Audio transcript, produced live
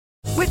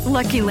With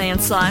Lucky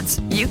Land Slots,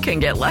 you can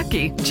get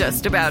lucky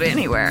just about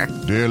anywhere.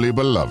 Dearly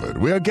beloved,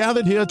 we are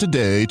gathered here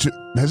today to...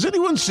 Has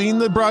anyone seen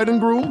the bride and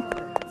groom?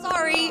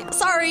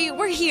 Sorry,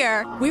 we're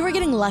here. We were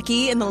getting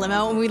lucky in the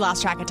limo and we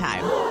lost track of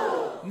time.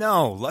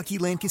 No, Lucky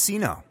Land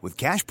Casino, with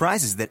cash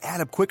prizes that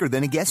add up quicker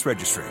than a guest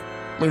registry.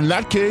 In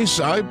that case,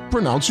 I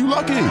pronounce you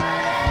lucky.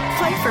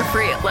 Play for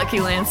free at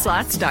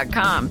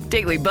LuckyLandSlots.com.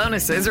 Daily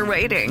bonuses are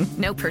waiting.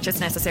 No purchase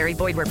necessary.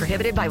 Void where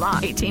prohibited by law.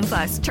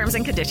 18+. Terms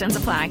and conditions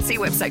apply. See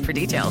website for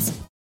details.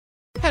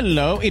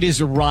 Hello, it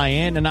is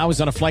Ryan, and I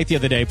was on a flight the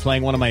other day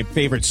playing one of my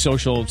favorite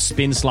social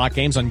spin slot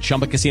games on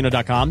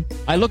ChumbaCasino.com.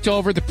 I looked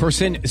over at the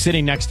person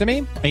sitting next to me,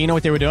 and you know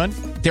what they were doing?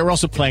 They were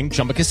also playing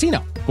Chumba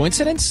Casino.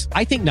 Coincidence?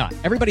 I think not.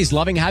 Everybody's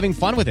loving having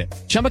fun with it.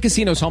 Chumba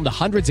Casino is home to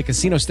hundreds of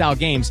casino-style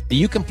games that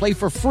you can play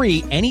for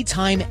free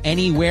anytime,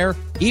 anywhere,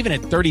 even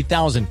at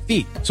 30,000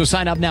 feet. So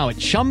sign up now at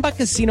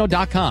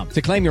ChumbaCasino.com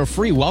to claim your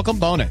free welcome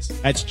bonus.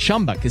 That's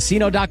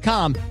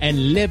ChumbaCasino.com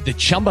and live the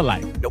Chumba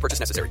life. No purchase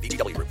necessary.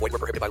 VGW. Void where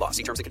prohibited by law.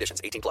 See terms and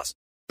conditions. 18+.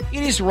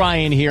 It is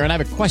Ryan here, and I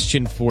have a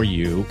question for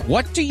you.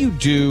 What do you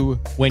do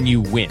when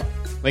you win?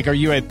 Like, are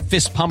you a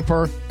fist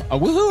pumper, a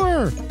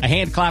woohooer, a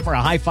hand clapper,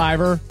 a high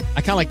fiver?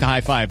 I kind of like the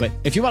high five, but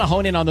if you want to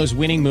hone in on those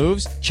winning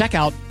moves, check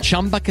out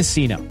Chumba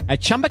Casino. At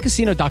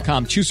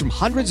ChumbaCasino.com, choose from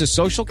hundreds of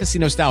social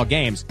casino-style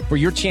games for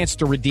your chance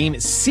to redeem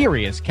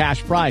serious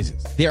cash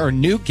prizes. There are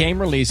new game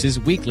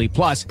releases weekly,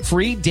 plus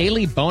free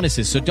daily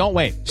bonuses, so don't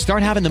wait.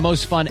 Start having the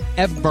most fun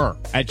ever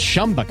at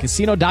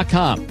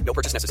ChumbaCasino.com. No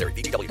purchase necessary.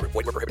 VGW. Void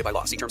where prohibited by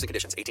law. See terms and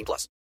conditions.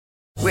 18+.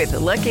 With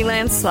Lucky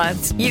Land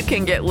Slots, you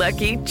can get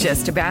lucky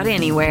just about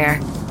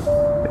anywhere.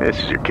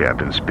 This is your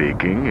captain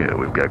speaking.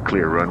 We've got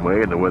clear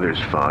runway and the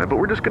weather's fine, but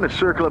we're just going to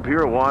circle up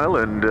here a while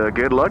and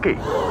get lucky.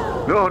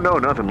 No,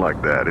 nothing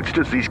like that. It's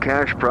just these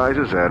cash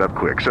prizes add up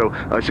quick. So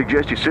I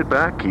suggest you sit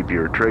back, keep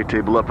your tray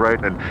table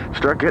upright, and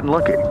start getting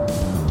lucky.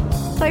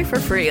 Play for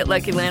free at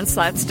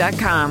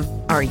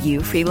LuckyLandSlots.com. Are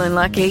you feeling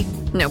lucky?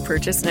 No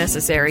purchase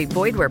necessary.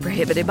 Void where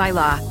prohibited by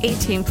law.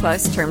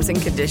 18+ terms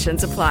and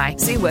conditions apply.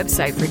 See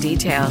website for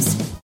details.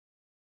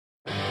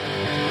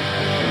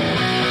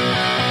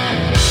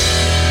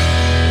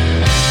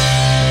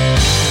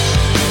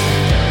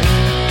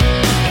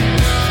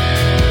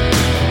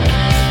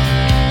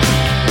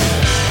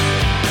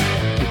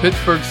 The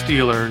Pittsburgh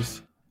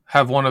Steelers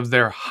have one of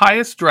their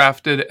highest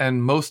drafted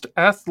and most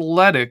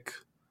athletic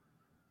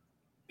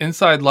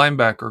inside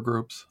linebacker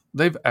groups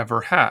they've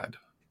ever had.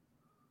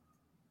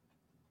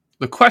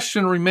 The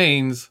question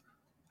remains,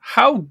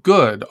 how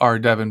good are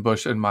Devin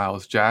Bush and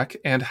Myles Jack,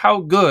 and how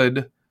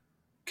good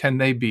can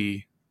they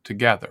be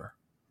together?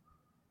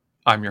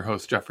 I'm your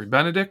host, Jeffrey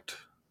Benedict.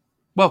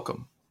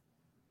 Welcome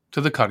to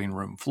the cutting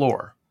room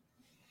floor.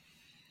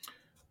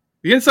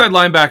 The inside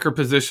linebacker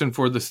position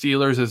for the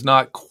Steelers is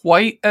not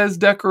quite as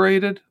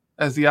decorated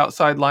as the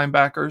outside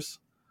linebackers.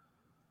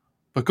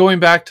 But going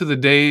back to the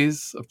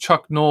days of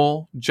Chuck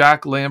Noll,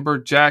 Jack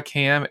Lambert, Jack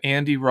Ham,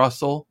 Andy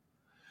Russell,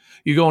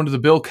 you go into the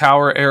Bill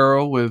Cowher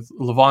era with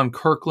Levon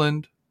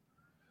Kirkland.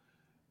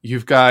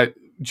 You've got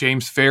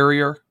James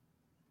Ferrier.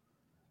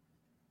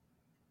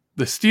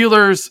 The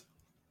Steelers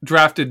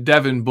drafted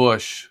Devin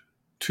Bush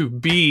to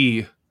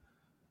be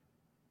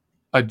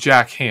a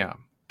Jack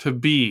Ham, to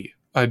be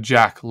a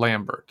Jack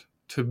Lambert,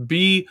 to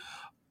be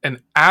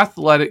an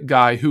athletic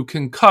guy who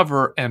can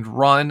cover and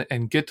run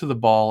and get to the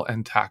ball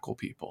and tackle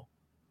people.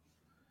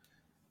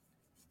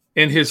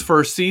 In his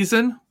first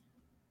season,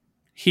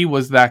 he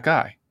was that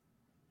guy.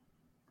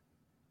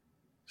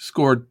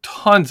 Scored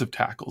tons of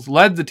tackles,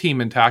 led the team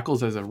in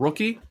tackles as a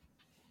rookie,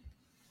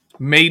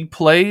 made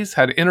plays,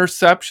 had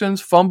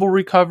interceptions, fumble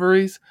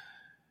recoveries.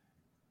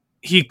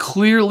 He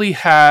clearly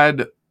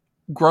had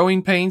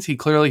growing pains. He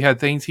clearly had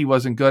things he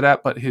wasn't good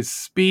at, but his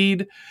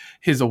speed,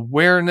 his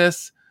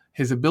awareness,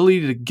 his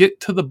ability to get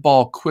to the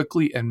ball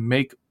quickly and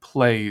make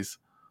plays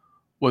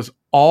was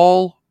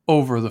all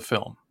over the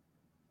film.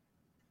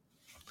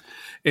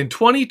 In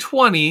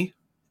 2020,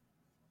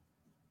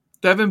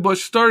 Devin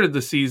Bush started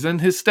the season.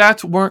 His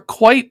stats weren't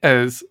quite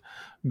as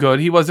good.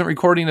 He wasn't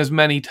recording as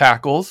many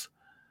tackles.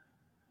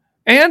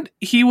 And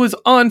he was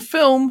on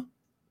film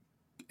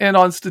and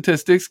on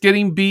statistics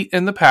getting beat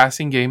in the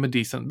passing game a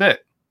decent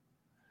bit.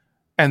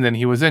 And then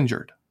he was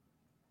injured.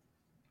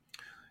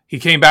 He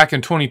came back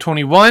in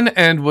 2021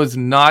 and was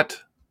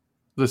not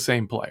the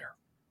same player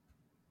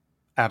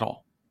at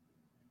all.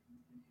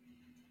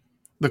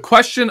 The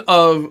question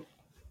of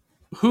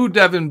who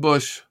Devin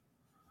Bush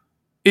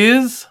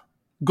is,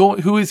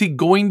 who is he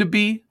going to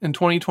be in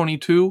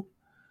 2022?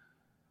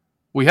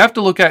 We have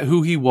to look at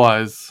who he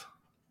was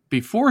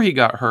before he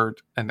got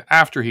hurt and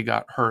after he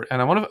got hurt.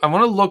 And I want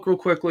to look real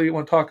quickly. I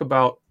want to talk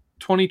about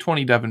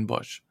 2020 Devin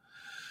Bush,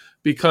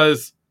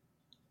 because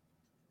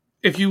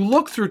if you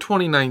look through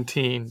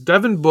 2019,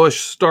 Devin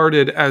Bush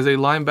started as a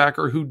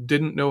linebacker who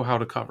didn't know how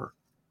to cover.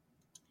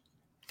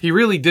 He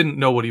really didn't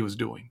know what he was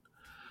doing.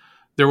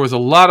 There was a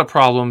lot of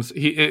problems.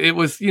 It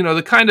was,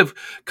 the kind of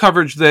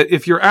coverage that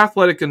if you're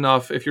athletic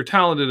enough, if you're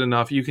talented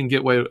enough, you can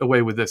get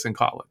away with this in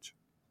college.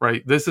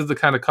 right? This is the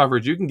kind of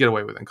coverage you can get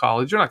away with in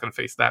college. You're not going to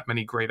face that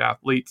many great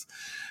athletes.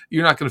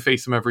 You're not going to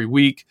face them every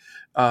week.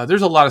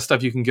 There's a lot of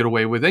stuff you can get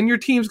away with, and your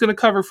team's going to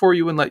cover for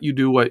you and let you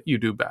do what you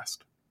do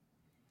best.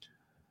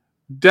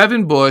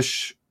 Devin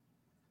Bush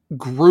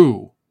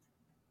grew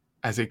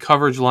as a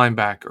coverage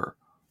linebacker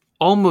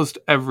almost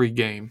every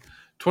game.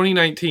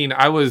 2019,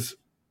 I was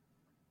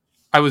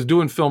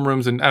doing film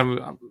rooms, and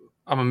I'm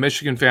a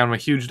Michigan fan. I'm a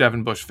huge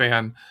Devin Bush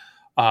fan.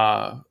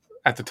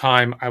 At the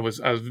time, I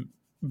was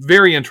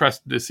very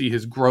interested to see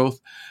his growth,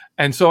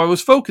 and so I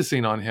was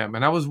focusing on him,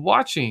 and I was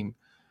watching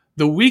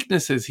the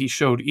weaknesses he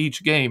showed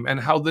each game and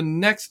how the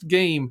next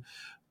game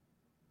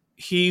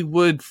he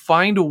would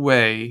find a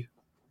way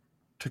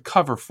to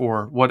cover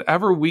for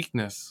whatever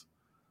weakness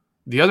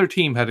the other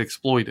team had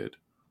exploited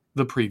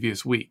the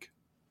previous week.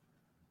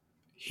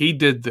 He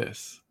did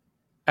this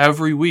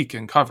every week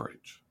in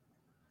coverage.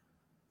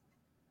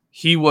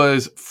 He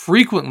was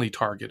frequently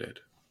targeted.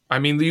 I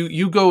mean,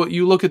 you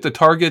look at the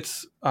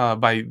targets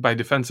by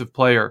defensive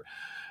player.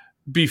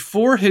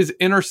 Before his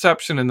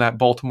interception in that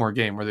Baltimore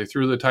game where they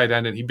threw the tight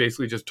end and he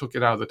basically just took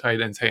it out of the tight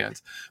end's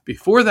hands.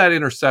 Before that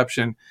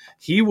interception,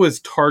 he was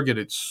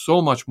targeted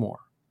so much more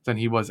than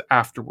he was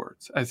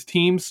afterwards, as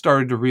teams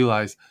started to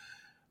realize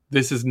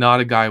this is not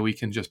a guy we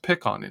can just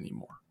pick on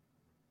anymore,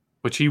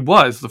 which he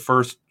was the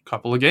first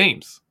couple of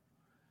games.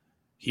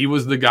 He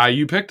was the guy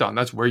you picked on.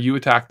 That's where you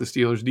attacked the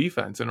Steelers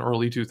defense in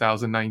early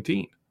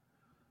 2019.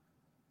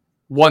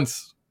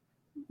 Once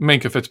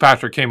Minkah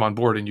Fitzpatrick came on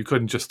board and you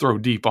couldn't just throw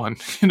deep on,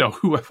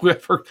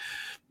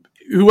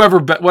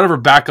 whatever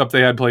backup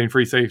they had playing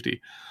free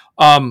safety.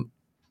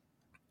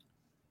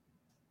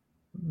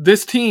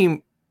 This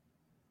team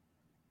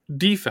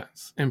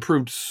defense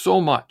improved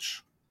so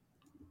much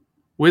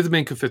with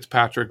Minkah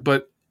Fitzpatrick,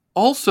 but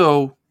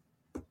also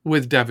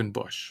with Devin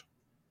Bush.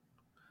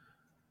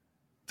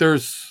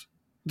 There's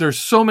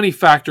so many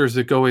factors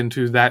that go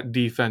into that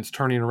defense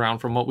turning around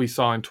from what we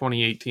saw in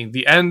 2018,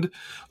 the end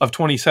of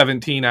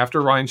 2017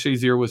 after Ryan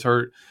Shazier was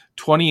hurt,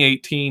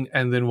 2018,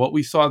 and then what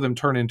we saw them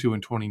turn into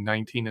in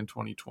 2019 and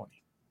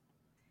 2020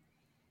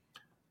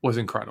 was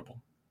incredible.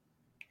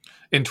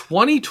 In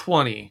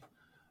 2020,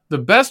 the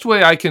best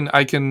way I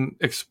can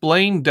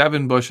explain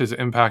Devin Bush's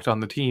impact on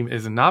the team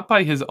is not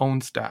by his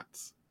own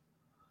stats,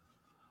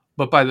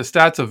 but by the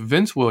stats of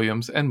Vince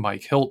Williams and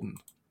Mike Hilton.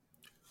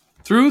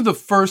 Through the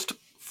first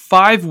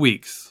 5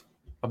 weeks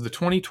of the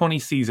 2020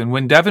 season,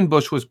 when Devin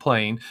Bush was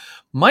playing,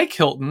 Mike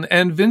Hilton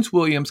and Vince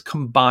Williams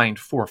combined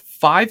for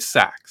 5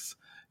 sacks,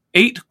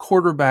 8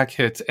 quarterback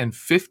hits, and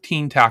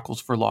 15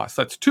 tackles for loss.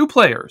 That's 2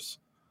 players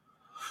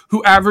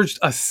who averaged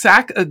a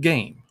sack a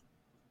game,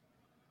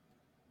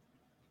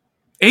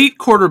 8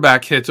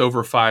 quarterback hits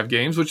over 5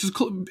 games, which is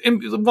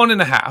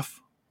 1.5,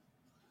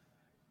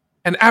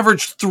 and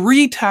averaged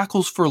 3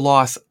 tackles for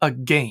loss a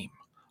game.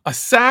 A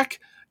sack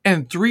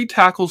and 3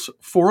 tackles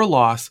for a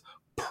loss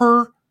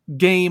per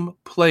game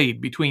played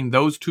between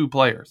those 2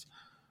 players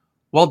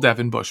while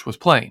Devin Bush was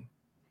playing.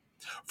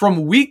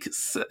 From week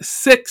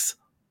 6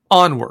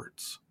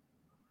 onwards,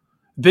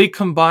 they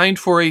combined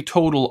for a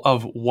total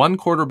of 1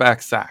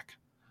 quarterback sack.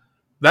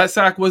 That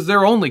sack was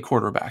their only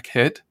quarterback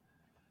hit,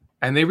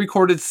 and they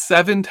recorded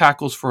 7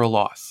 tackles for a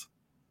loss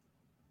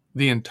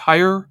the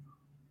entire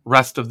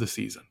rest of the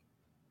season.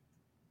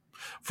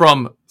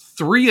 From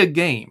 3 a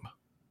game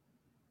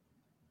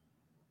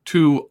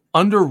to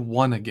under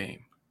 1 a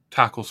game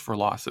tackles for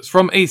losses.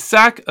 From a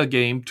sack a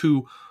game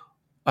to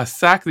a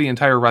sack the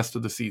entire rest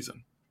of the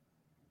season.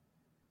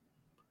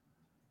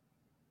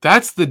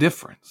 That's the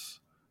difference.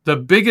 The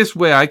biggest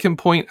way I can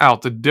point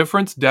out the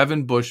difference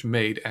Devin Bush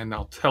made, and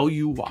I'll tell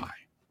you why.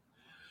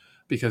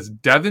 Because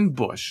Devin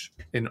Bush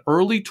in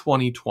early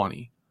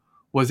 2020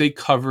 was a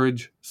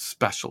coverage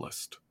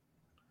specialist.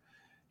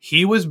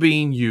 He was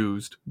being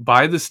used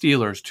by the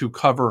Steelers to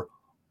cover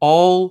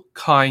all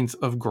kinds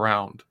of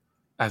ground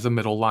as a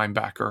middle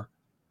linebacker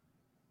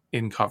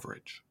in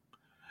coverage.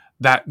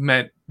 That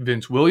meant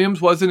Vince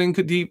Williams wasn't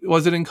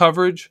in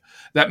coverage.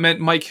 That meant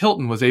Mike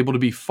Hilton was able to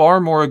be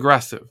far more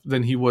aggressive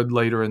than he would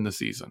later in the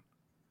season.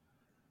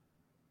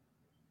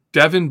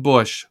 Devin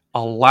Bush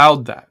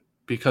allowed that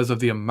because of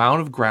the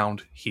amount of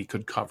ground he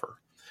could cover.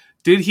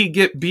 Did he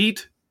get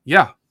beat?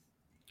 Yeah.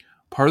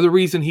 Part of the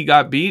reason he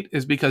got beat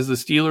is because the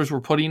Steelers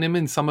were putting him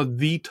in some of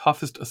the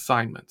toughest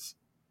assignments.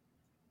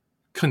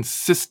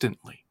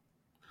 Consistently.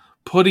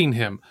 Putting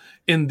him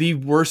in the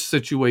worst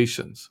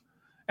situations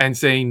and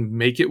saying,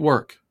 make it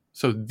work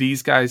so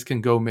these guys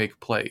can go make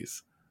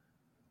plays.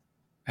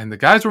 And the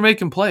guys were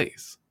making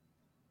plays.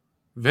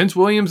 Vince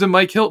Williams and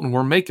Mike Hilton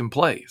were making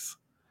plays.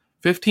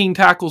 15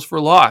 tackles for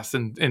loss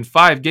in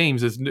 5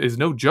 games is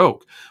no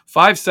joke.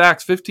 5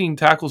 sacks, 15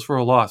 tackles for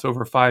a loss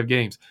over 5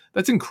 games.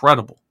 That's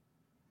incredible.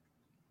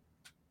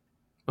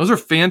 Those are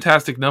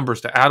fantastic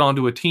numbers to add on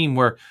to a team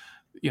where,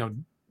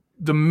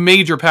 the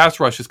major pass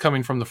rush is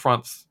coming from the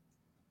front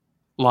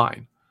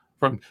line,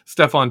 from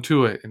Stephon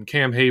Tuitt and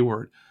Cam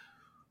Hayward,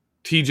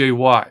 TJ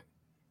Watt,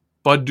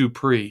 Bud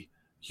Dupree.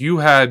 You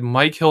had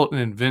Mike Hilton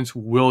and Vince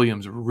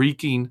Williams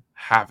wreaking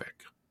havoc.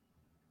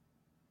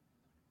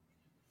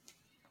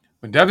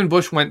 When Devin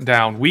Bush went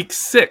down, week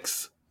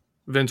 6,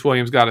 Vince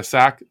Williams got a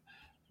sack.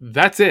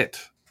 That's it.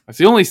 That's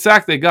the only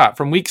sack they got.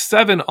 From week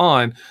 7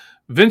 on,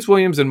 Vince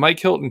Williams and Mike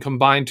Hilton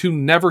combined to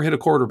never hit a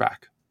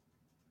quarterback.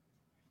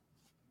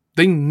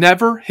 They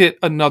never hit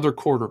another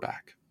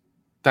quarterback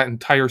that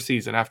entire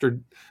season after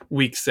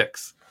week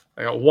 6.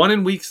 They got one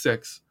in week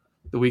 6,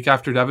 the week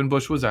after Devin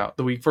Bush was out.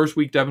 First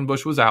week Devin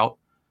Bush was out,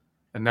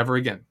 and never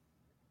again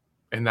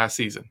in that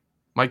season.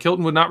 Mike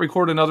Hilton would not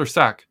record another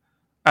sack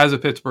as a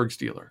Pittsburgh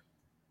Steeler.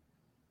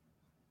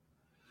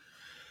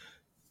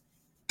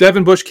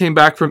 Devin Bush came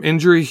back from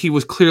injury. He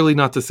was clearly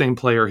not the same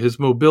player. His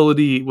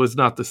mobility was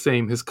not the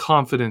same. His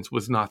confidence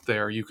was not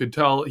there. You could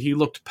tell he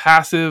looked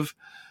passive.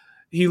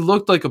 He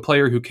looked like a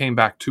player who came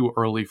back too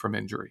early from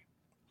injury.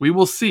 We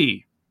will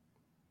see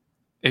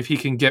if he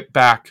can get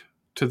back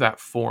to that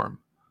form.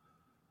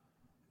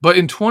 But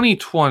in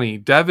 2020,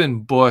 Devin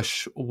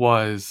Bush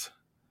was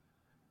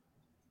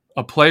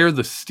a player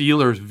the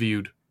Steelers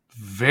viewed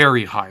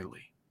very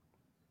highly.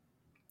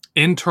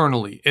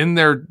 Internally,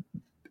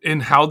 in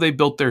how they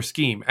built their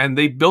scheme. And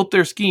they built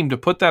their scheme to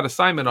put that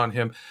assignment on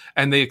him,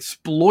 and they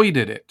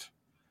exploited it.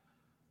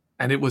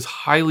 And it was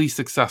highly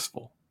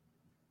successful.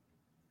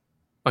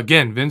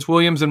 Again, Vince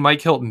Williams and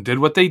Mike Hilton did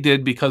what they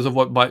did because of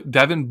what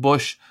Devin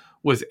Bush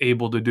was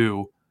able to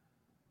do.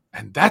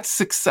 And that's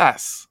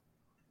success.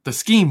 The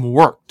scheme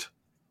worked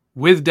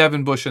with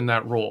Devin Bush in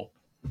that role.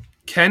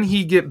 Can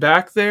he get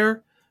back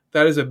there?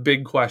 That is a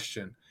big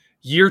question.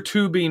 Year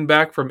 2 being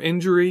back from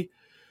injury,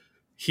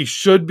 he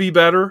should be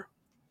better.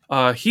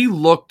 He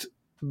looked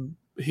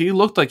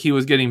like he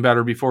was getting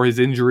better before his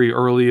injury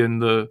early in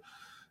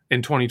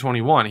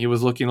 2021. He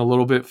was looking a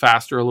little bit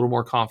faster, a little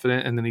more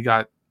confident, and then he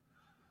got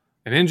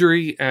an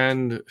injury,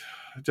 and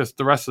just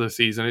the rest of the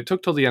season. It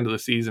took till the end of the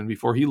season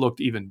before he looked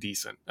even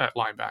decent at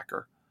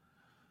linebacker.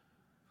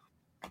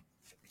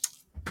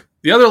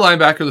 The other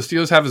linebacker the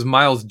Steelers have is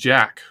Myles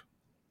Jack,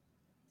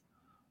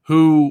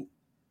 who,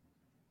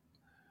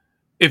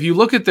 if you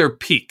look at their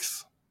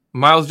peaks,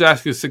 Myles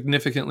Jack is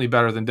significantly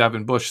better than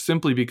Devin Bush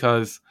simply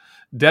because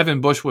Devin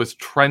Bush was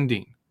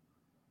trending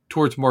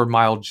towards more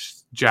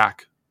Myles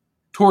Jack,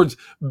 towards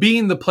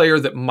being the player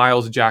that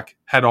Myles Jack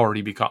had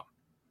already become,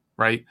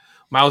 right?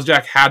 Myles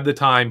Jack had the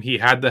time, he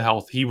had the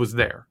health, he was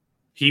there.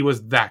 He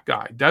was that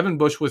guy. Devin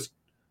Bush was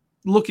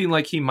looking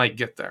like he might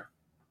get there.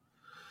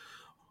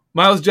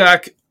 Myles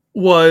Jack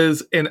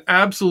was an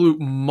absolute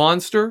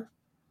monster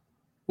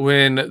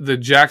when the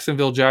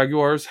Jacksonville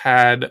Jaguars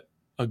had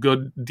a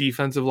good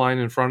defensive line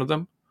in front of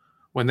them,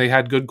 when they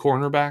had good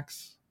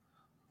cornerbacks,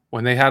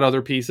 when they had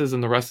other pieces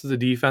and the rest of the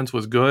defense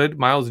was good.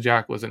 Myles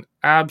Jack was an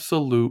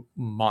absolute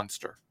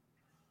monster.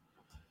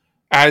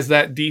 As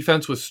that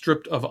defense was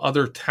stripped of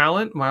other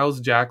talent, Myles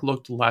Jack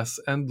looked less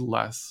and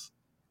less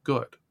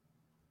good.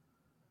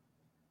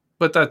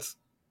 But that's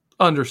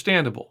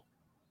understandable.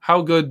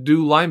 How good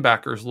do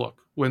linebackers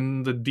look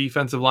when the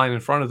defensive line in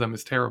front of them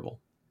is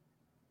terrible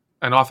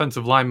and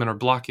offensive linemen are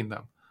blocking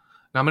them?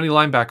 Now, how many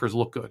linebackers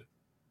look good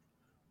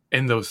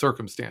in those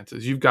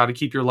circumstances? You've got to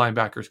keep your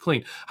linebackers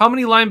clean. How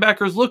many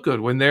linebackers look good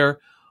when they're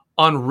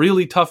on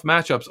really tough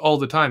matchups all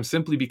the time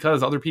simply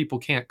because other people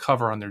can't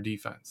cover on their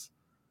defense?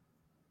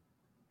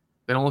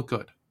 They don't look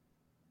good.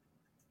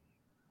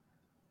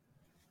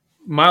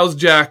 Myles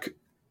Jack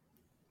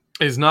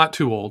is not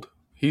too old.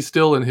 He's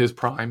still in his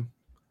prime.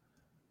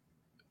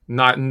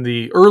 Not in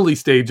the early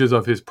stages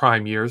of his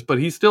prime years, but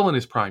he's still in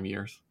his prime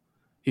years.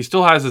 He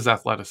still has his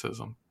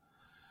athleticism.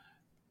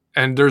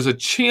 And there's a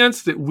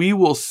chance that we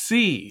will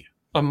see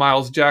a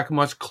Myles Jack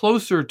much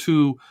closer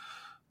to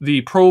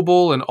the Pro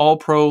Bowl and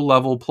All-Pro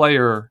level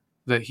player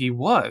that he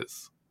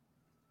was.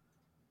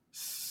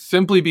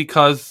 Simply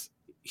because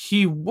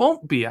he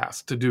won't be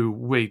asked to do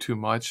way too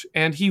much,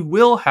 and he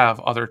will have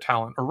other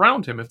talent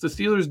around him. If the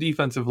Steelers'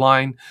 defensive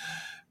line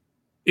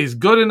is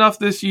good enough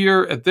this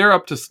year, if they're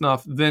up to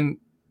snuff, then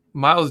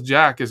Myles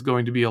Jack is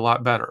going to be a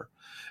lot better.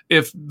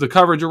 If the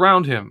coverage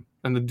around him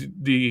and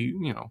the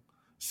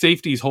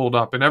safeties hold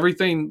up and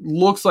everything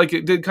looks like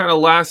it did kind of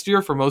last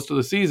year for most of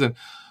the season,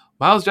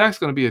 Myles Jack's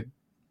going to be a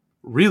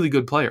really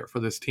good player for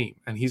this team,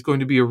 and he's going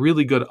to be a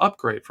really good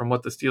upgrade from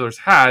what the Steelers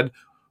had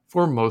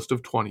for most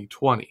of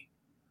 2020.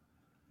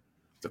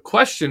 The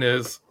question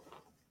is,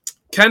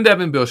 can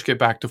Devin Bush get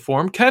back to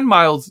form? Can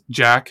Myles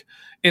Jack,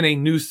 in a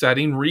new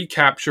setting,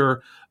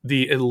 recapture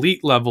the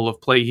elite level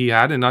of play he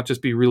had and not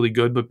just be really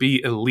good, but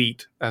be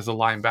elite as a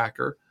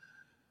linebacker?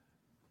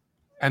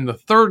 And the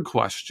third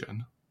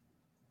question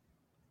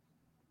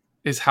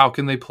is, how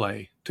can they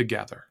play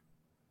together?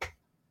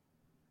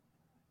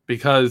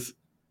 Because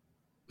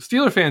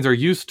Steeler fans are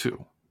used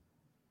to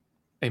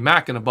a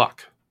Mac and a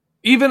buck.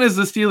 Even as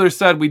the Steelers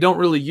said, we don't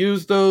really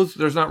use those.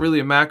 There's not really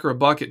a Mac or a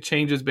buck. It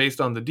changes based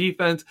on the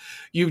defense.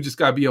 You've just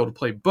got to be able to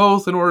play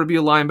both in order to be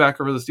a linebacker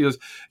for the Steelers.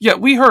 Yeah,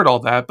 we heard all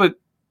that, but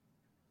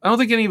I don't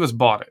think any of us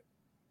bought it.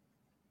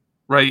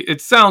 Right?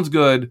 It sounds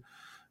good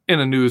in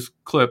a news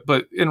clip,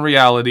 but in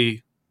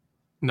reality,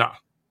 no.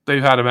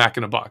 They've had a Mac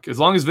and a buck. As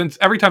long as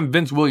every time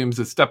Vince Williams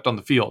has stepped on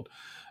the field,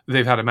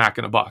 they've had a Mac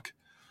and a buck.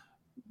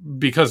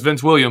 because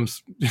Vince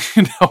Williams,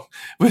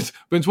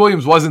 Vince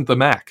Williams wasn't the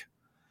Mac.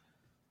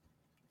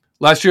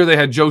 Last year they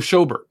had Joe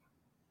Schobert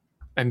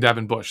and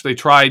Devin Bush. They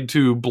tried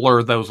to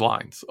blur those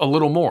lines a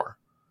little more.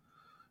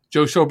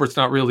 Joe Schobert's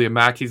not really a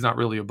Mac. He's not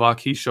really a Buck.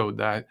 He showed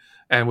that.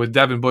 And with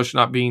Devin Bush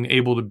not being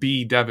able to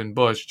be Devin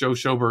Bush, Joe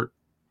Schobert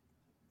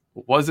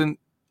wasn't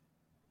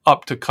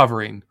up to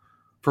covering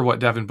for what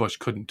Devin Bush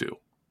couldn't do.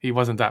 He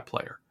wasn't that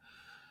player.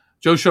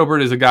 Joe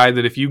Schobert is a guy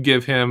that if you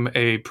give him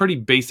a pretty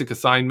basic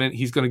assignment,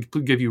 he's going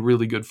to give you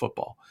really good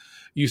football.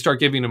 You start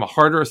giving him a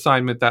harder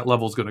assignment, that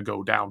level's going to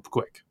go down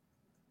quick.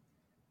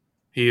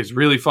 He is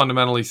really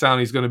fundamentally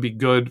sound. He's going to be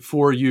good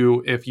for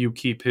you if you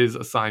keep his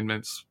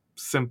assignments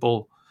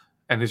simple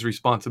and his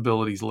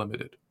responsibilities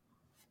limited.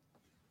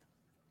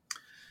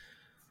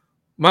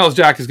 Myles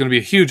Jack is going to be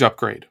a huge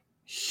upgrade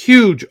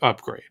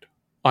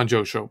on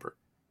Joe Schobert.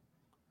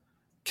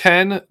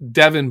 Can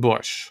Devin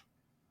Bush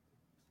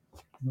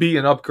be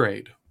an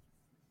upgrade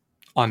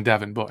on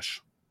Devin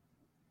Bush?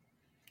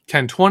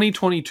 Can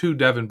 2022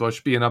 Devin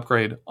Bush be an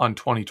upgrade on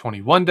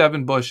 2021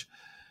 Devin Bush?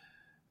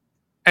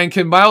 And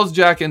can Myles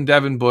Jack and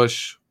Devin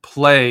Bush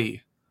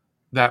play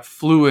that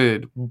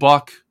fluid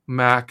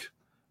Buck-Mac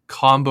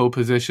combo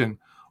position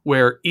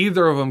where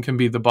either of them can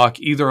be the Buck,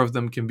 either of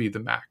them can be the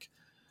Mac?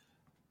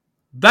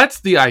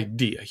 That's the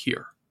idea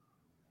here.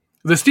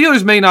 The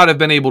Steelers may not have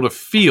been able to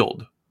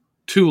field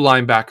two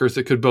linebackers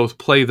that could both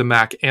play the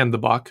Mac and the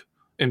Buck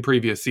in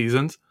previous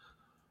seasons,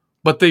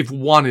 but they've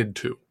wanted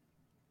to.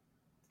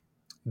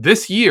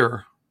 This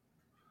year,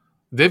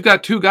 they've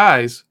got two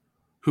guys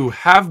who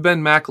have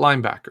been Mac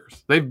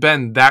linebackers. They've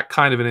been that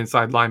kind of an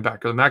inside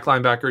linebacker. The Mac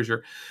linebacker is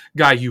your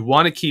guy you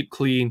want to keep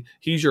clean.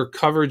 He's your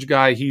coverage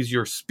guy. He's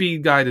your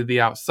speed guy to the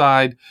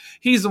outside.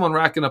 He's the one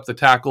racking up the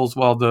tackles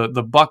while the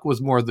Buck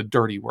was more the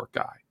dirty work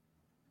guy.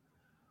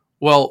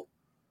 Well,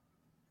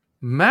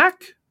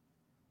 Myles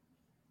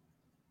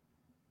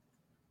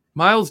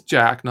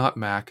Jack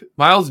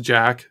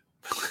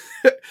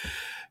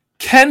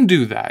can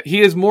do that. He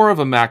is more of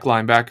a Mac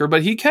linebacker,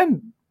 but he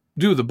can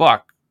do the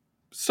Buck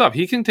stuff.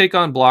 He can take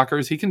on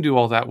blockers. He can do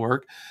all that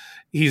work.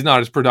 He's not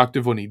as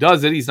productive when he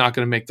does it. He's not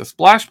going to make the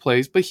splash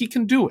plays, but he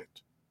can do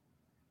it.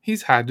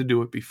 He's had to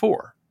do it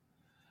before.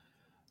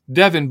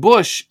 Devin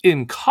Bush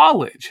in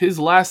college, his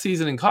last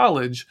season in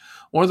college,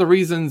 one of the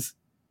reasons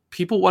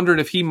people wondered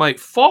if he might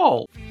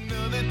fall.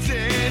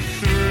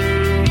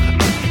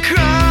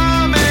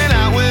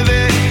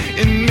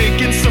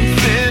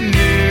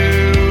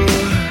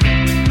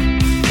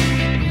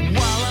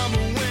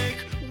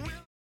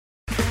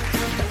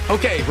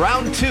 Okay,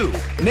 round two.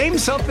 Name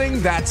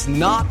something that's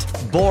not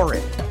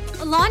boring.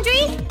 A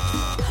laundry?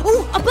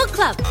 Ooh, a book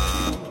club.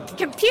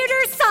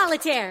 Computer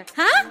solitaire,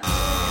 huh?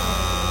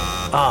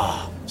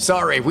 Ah, oh,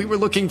 sorry, we were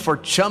looking for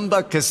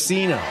Chumba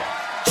Casino.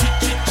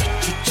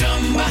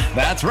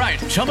 That's right,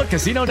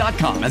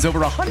 ChumbaCasino.com has over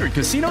 100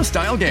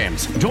 casino-style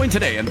games. Join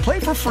today and play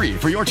for free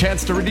for your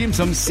chance to redeem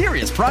some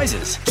serious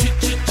prizes.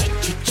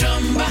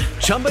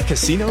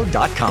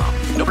 ChumbaCasino.com.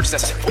 No purchase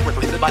necessary. Void where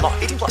prohibited by law.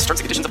 18 plus terms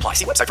and conditions apply.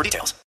 See website for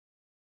details.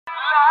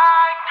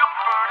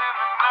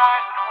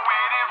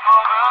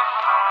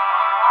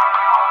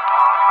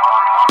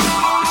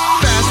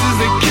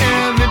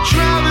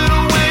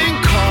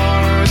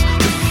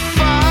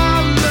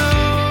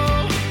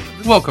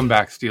 Welcome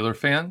back, Steeler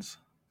fans.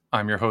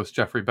 I'm your host,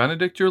 Jeffrey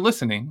Benedict. You're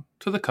listening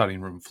to The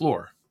Cutting Room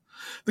Floor.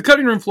 The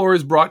Cutting Room Floor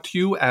is brought to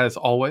you, as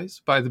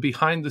always, by the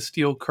Behind the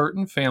Steel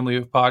Curtain family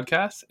of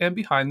podcasts and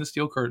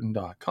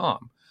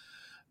BehindTheSteelCurtain.com.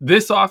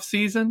 This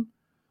offseason,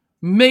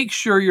 make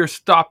sure you're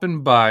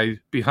stopping by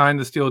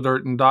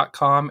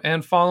BehindTheSteelCurtain.com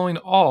and following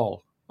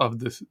all of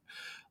the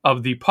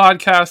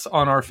podcasts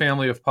on our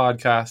family of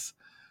podcasts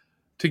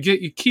to get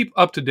you keep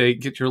up to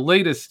date, get your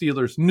latest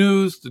Steelers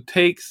news, the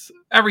takes,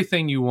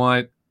 everything you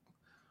want.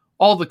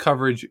 All the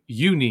coverage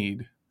you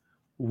need,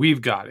 we've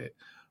got it.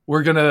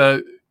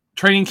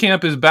 Training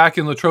camp is back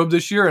in Latrobe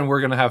this year, and we're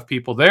going to have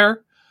people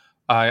there.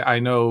 I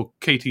know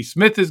KT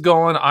Smith is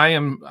going. I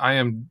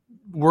am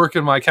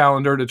working my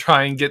calendar to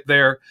try and get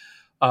there.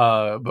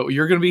 But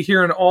you're going to be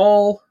hearing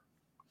updates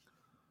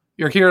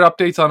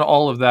on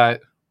all of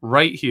that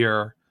right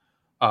here,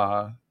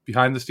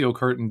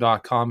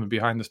 BehindTheSteelCurtain.com and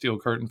Behind the Steel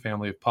Curtain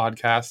family of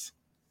podcasts.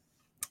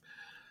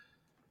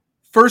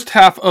 First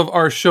half of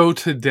our show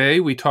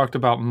today, we talked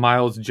about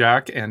Myles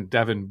Jack and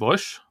Devin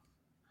Bush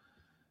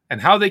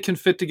and how they can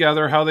fit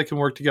together, how they can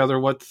work together.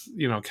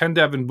 Can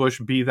Devin Bush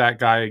be that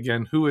guy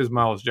again? Who is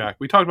Myles Jack?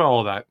 We talked about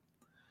all that.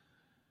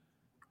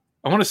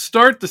 I want to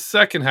start the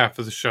second half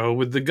of the show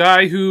with the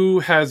guy who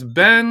has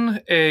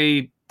been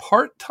a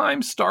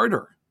part-time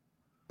starter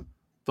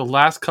the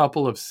last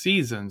couple of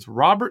seasons,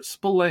 Robert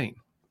Spillane.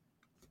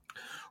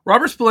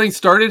 Robert Spillane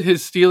started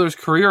his Steelers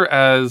career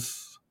as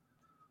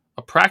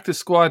a practice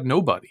squad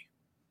nobody.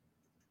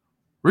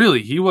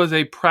 Really, he was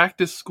a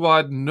practice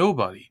squad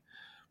nobody.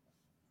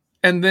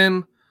 And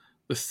then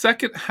the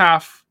second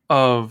half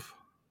of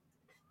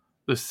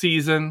the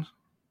season,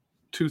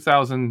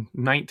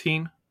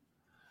 2019,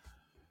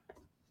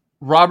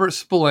 Robert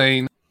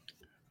Spillane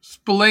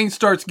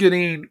starts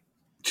getting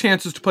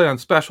chances to play on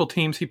special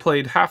teams. He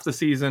played half the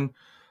season.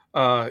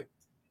 And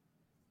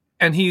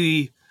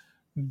he,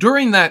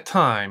 during that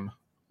time,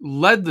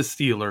 led the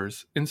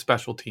Steelers in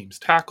special teams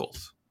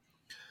tackles.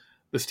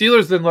 The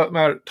Steelers then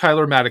let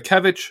Tyler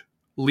Matakevich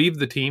leave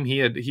the team.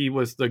 He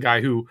was the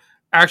guy who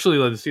actually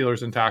led the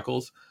Steelers in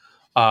tackles,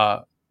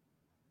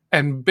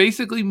 and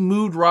basically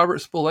moved Robert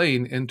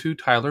Spillane into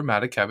Tyler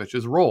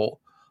Matakevich's role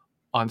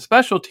on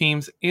special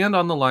teams and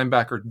on the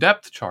linebacker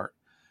depth chart.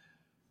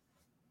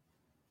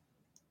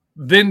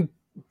 Then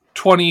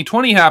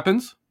 2020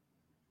 happens.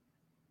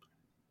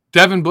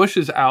 Devin Bush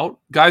is out.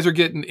 Guys are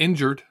getting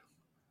injured.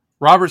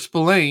 Robert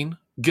Spillane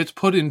gets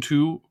put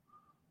into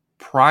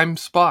prime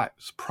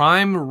spots,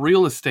 prime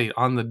real estate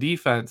on the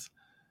defense,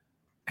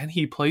 and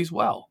he plays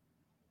well.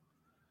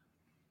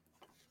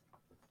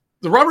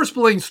 The Robert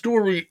Spillane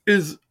story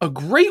is a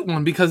great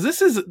one because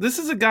this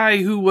is a guy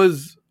who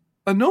was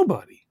a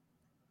nobody.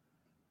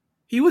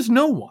 He was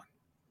no one.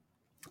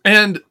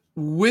 And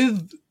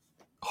with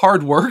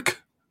hard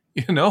work,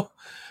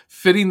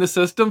 fitting the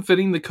system,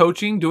 fitting the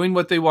coaching, doing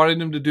what they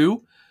wanted him to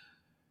do,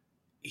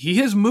 he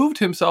has moved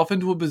himself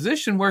into a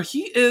position where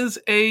he is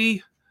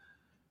a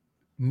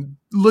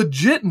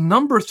legit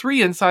number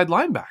 3 inside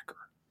linebacker.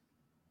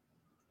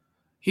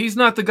 He's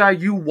not the guy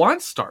you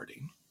want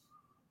starting,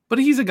 but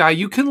he's a guy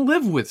you can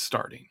live with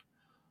starting.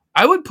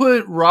 I would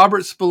put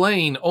Robert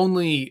Spillane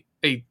only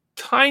a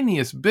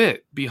tiniest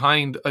bit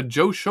behind a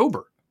Joe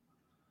Schobert.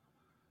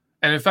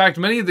 And in fact,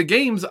 many of the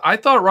games, I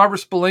thought Robert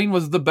Spillane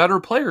was the better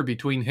player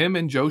between him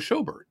and Joe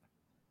Schobert.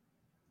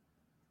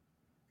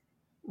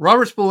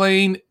 Robert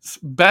Spillane's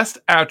best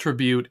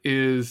attribute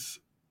is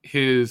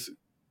his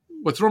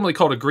what's normally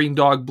called a green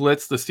dog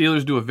blitz. The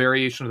Steelers do a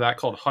variation of that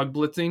called hug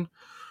blitzing,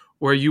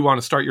 where you want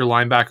to start your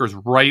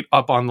linebackers right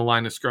up on the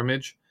line of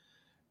scrimmage.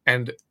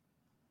 And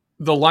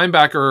the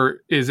linebacker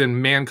is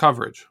in man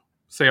coverage,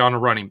 say on a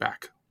running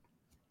back.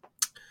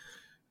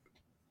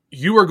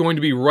 You are going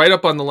to be right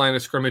up on the line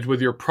of scrimmage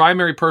with your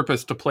primary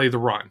purpose to play the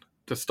run,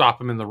 to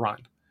stop him in the run.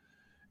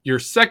 Your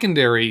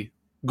secondary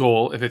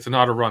goal, if it's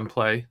not a run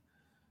play,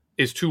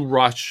 is to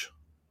rush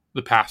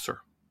the passer.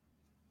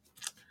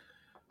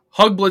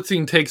 Hug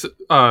blitzing takes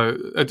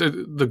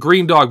the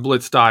green dog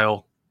blitz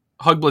style.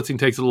 Hug blitzing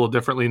takes it a little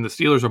differently, and the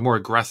Steelers are more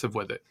aggressive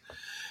with it.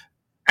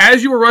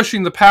 As you are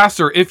rushing the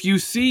passer, if you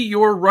see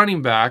your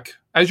running back,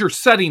 as you're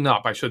setting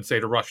up, I should say,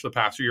 to rush the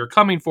passer, you're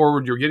coming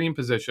forward, you're getting in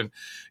position,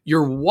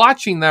 you're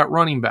watching that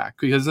running back,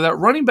 because that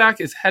running back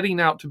is heading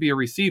out to be a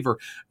receiver.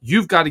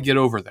 You've got to get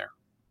over there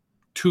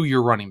to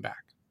your running back.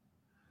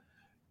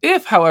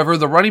 If, however,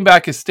 the running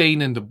back is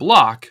staying in to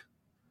block,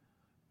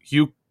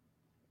 you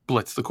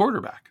blitz the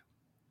quarterback.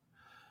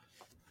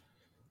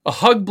 A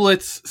hug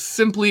blitz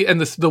simply,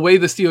 and the way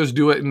the Steelers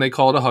do it, and they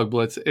call it a hug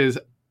blitz, is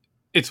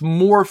it's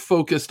more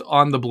focused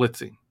on the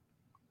blitzing.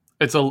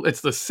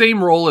 It's the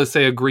same role as,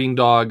 say, a green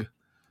dog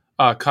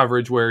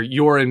coverage, where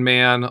you're in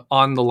man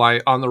on the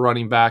line on the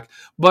running back.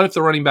 But if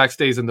the running back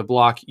stays in the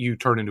block, you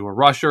turn into a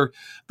rusher.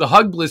 The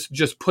hug blitz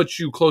just puts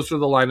you closer to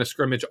the line of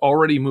scrimmage,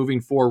 already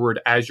moving forward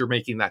as you're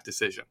making that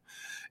decision.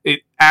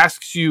 It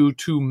asks you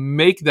to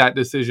make that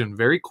decision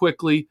very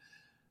quickly,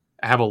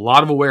 have a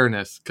lot of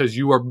awareness, because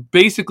you are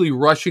basically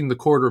rushing the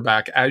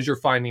quarterback as you're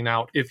finding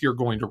out if you're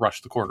going to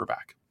rush the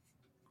quarterback.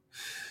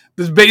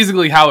 This is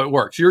basically how it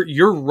works.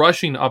 You're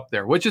rushing up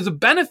there, which is a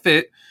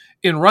benefit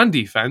in run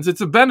defense.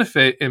 It's a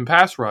benefit in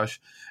pass rush,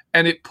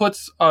 and it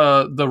puts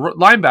the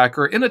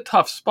linebacker in a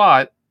tough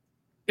spot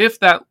if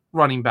that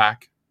running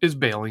back is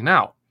bailing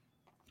out.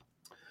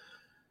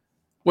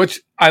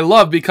 Which I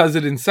love, because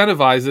it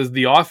incentivizes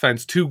the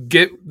offense to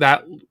get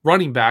that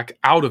running back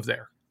out of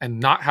there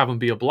and not have him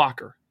be a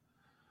blocker,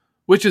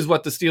 which is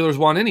what the Steelers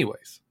want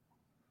anyways.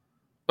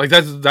 Like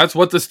that's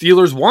what the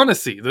Steelers want to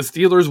see. The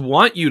Steelers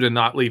want you to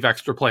not leave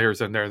extra players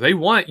in there. They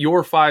want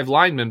your 5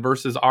 linemen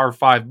versus our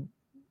 5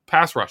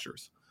 pass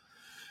rushers,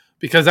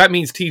 because that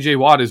means TJ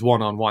Watt is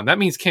one-on-one. That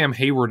means Cam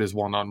Hayward is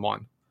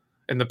one-on-one.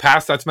 In the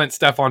past, that's meant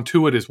Stephon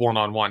Tuitt is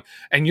one-on-one.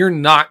 And you're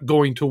not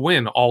going to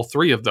win all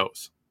 3 of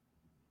those.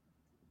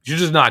 You're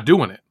just not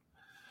doing it.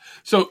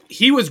 So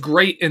he was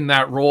great in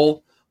that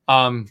role.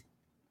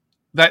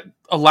 That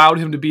allowed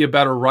him to be a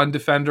better run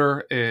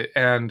defender,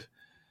 and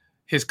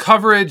his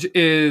coverage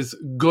is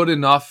good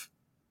enough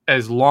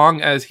as long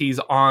as he's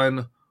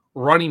on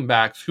running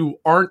backs who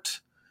aren't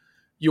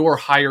your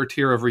higher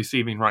tier of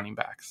receiving running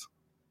backs,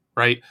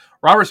 right?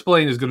 Robert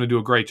Spillane is going to do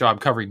a great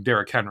job covering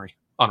Derrick Henry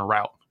on a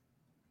route.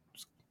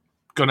 He's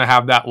going to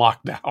have that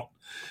locked down,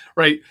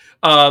 right?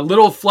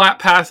 Little flat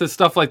passes,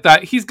 stuff like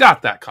that. He's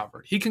got that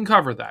covered. He can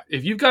cover that.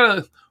 If you've got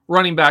a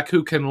running back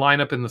who can line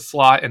up in the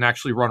slot and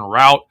actually run a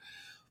route,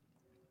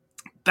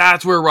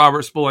 that's where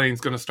Robert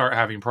Spillane's going to start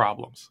having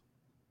problems.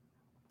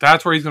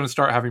 That's where he's going to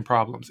start having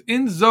problems.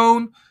 In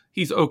zone,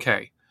 he's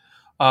okay.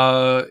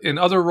 In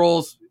other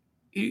roles,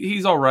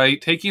 he's all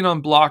right. Taking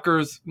on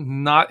blockers,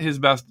 not his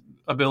best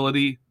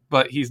ability,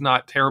 but he's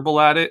not terrible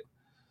at it.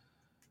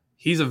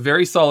 He's a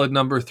very solid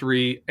number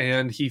 3,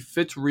 and he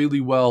fits really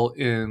well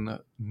in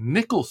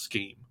nickel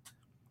scheme.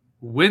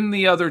 when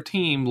the other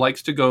team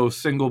likes to go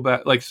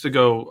likes to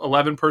go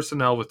 11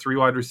 personnel with 3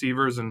 wide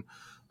receivers and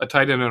a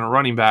tight end and a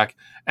running back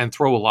and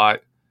throw a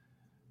lot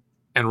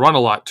and run a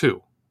lot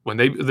too.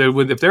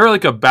 If they're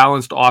like a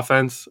balanced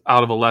offense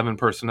out of 11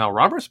 personnel,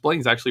 Robert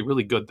Spillane's actually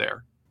really good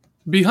there.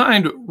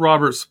 Behind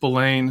Robert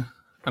Spillane,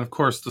 and of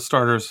course the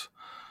starters,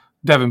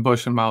 Devin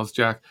Bush and Myles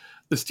Jack,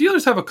 the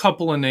Steelers have a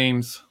couple of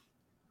names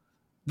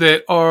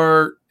that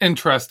are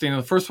interesting.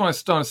 And the first one I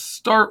want to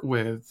start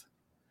with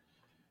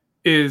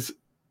is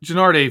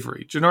Genard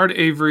Avery. Genard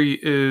Avery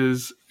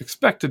is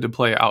expected to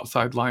play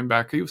outside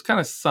linebacker. He was kind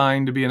of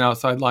signed to be an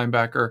outside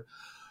linebacker,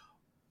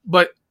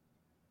 but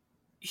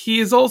he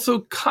is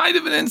also kind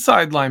of an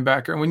inside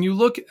linebacker. And when you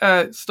look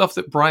at stuff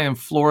that Brian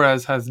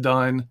Flores has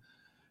done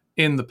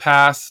in the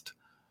past,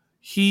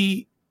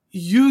 he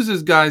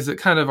uses guys that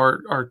kind of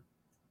are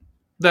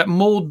that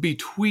mold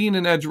between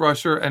an edge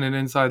rusher and an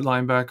inside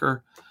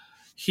linebacker.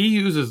 He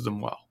uses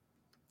them well.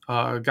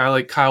 A guy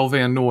like Kyle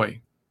Van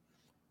Noy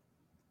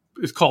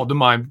is called to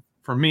mind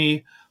for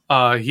me.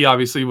 He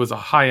obviously was a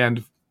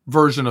high-end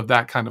version of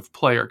that kind of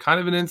player. Kind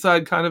of an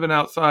inside, kind of an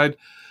outside.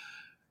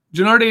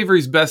 Genard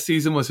Avery's best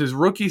season was his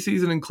rookie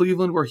season in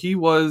Cleveland, where he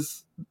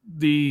was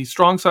the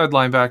strong side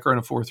linebacker in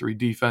a 4-3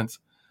 defense.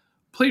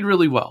 Played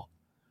really well.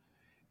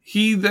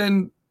 He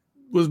then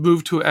was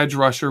moved to edge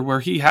rusher, where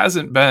he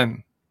hasn't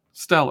been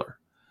stellar.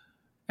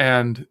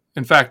 And,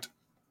 in fact,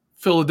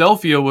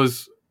 Philadelphia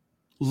was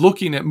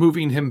looking at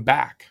moving him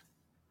back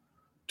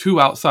to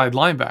outside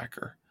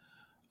linebacker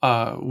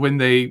when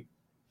they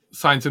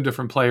signed some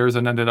different players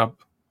and ended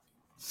up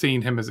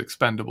seeing him as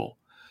expendable.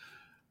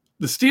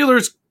 The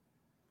Steelers,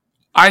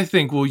 I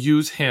think, will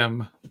use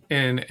him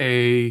in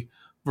a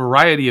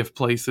variety of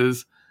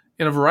places,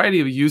 in a variety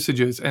of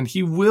usages, and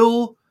he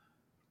will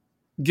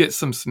get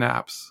some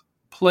snaps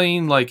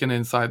playing like an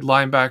inside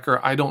linebacker.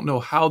 I don't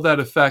know how that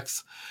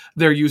affects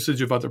their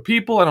usage of other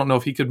people. I don't know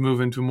if he could move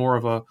into more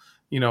of a,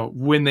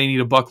 when they need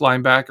a buck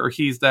linebacker,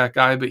 he's that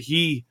guy, but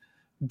he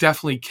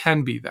definitely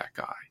can be that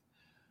guy.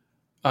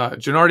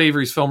 Genard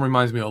Avery's film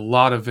reminds me a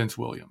lot of Vince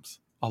Williams.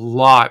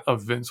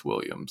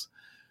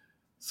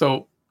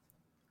 So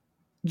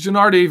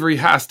Genard Avery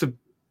has to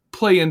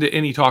play into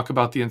any talk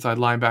about the inside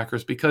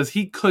linebackers because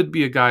he could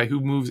be a guy who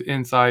moves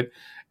inside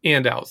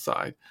and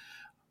outside.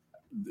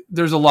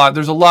 There's a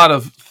lot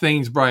of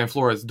things Brian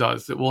Flores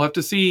does that we'll have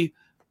to see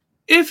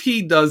if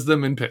he does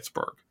them in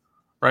Pittsburgh,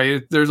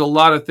 right? There's a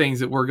lot of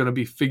things that we're going to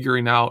be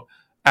figuring out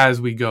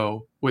as we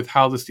go with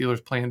how the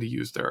Steelers plan to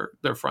use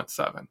their front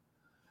seven.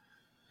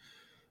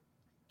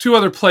 2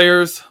 other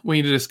players we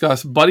need to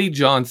discuss, Buddy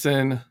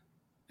Johnson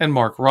and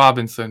Mark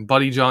Robinson.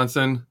 Buddy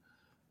Johnson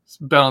has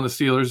been on the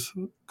Steelers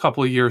a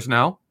couple of years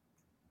now.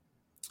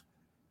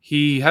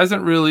 He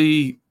hasn't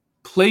really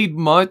played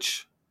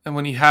much, and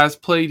when he has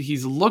played,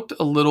 he's looked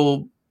a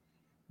little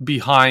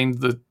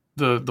behind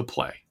the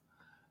play.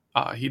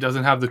 He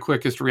doesn't have the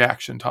quickest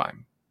reaction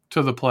time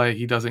to the play.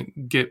 He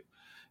doesn't get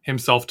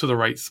himself to the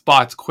right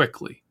spots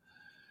quickly.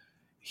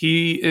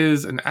 He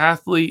is an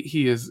athlete.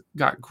 He has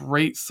got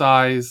great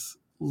size,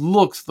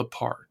 looks the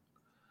part.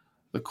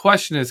 The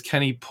question is,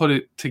 can he put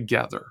it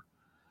together?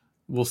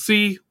 We'll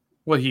see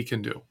what he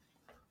can do.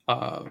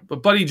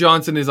 But Buddy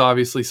Johnson is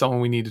obviously someone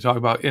we need to talk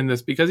about in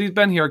this because he's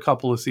been here a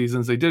couple of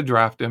seasons. They did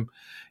draft him.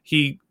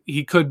 He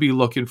could be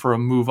looking for a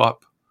move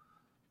up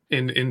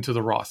into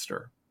the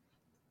roster.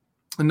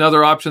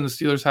 Another option the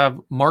Steelers have,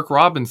 Mark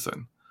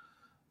Robinson,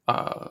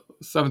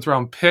 7th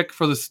round pick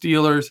for the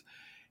Steelers.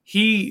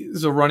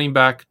 He's a running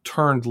back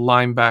turned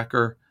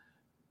linebacker.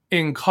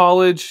 In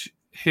college,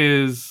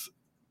 his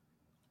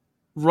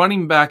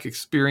running back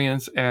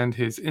experience and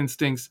his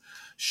instincts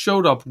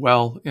showed up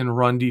well in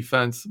run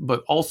defense,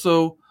 but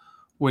also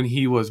when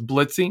he was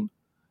blitzing,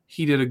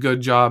 he did a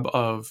good job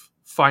of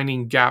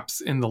finding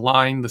gaps in the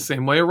line the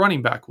same way a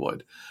running back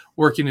would,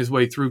 working his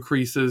way through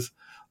creases.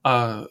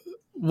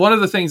 One of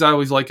the things I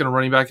always like in a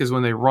running back is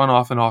when they run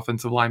off an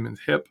offensive lineman's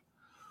hip,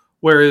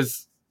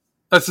 whereas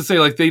that's to say,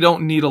 like, they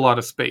don't need a lot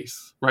of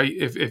space, right?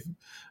 If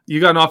you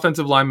got an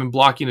offensive lineman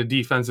blocking a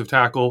defensive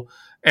tackle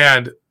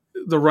and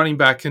the running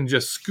back can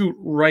just scoot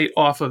right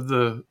off of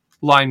the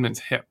lineman's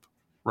hip,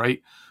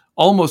 right?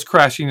 Almost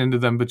crashing into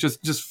them, but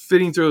just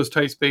fitting through those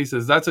tight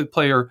spaces. That's a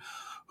player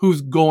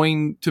who's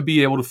going to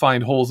be able to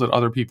find holes that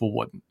other people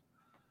wouldn't.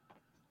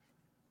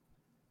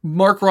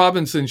 Mark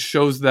Robinson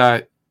shows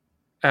that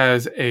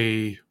as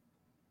a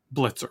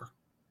blitzer.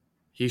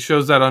 He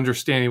shows that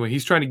understanding when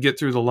he's trying to get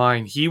through the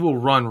line, he will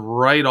run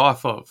right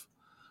off of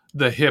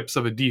the hips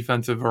of a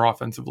defensive or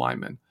offensive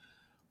lineman,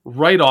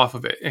 right off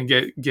of it, and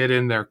get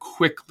in there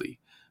quickly,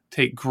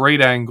 take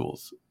great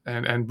angles,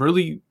 and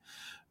really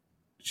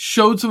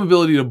showed some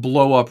ability to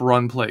blow up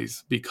run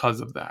plays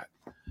because of that.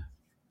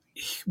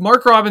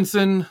 Mark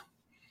Robinson,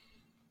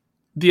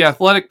 the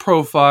athletic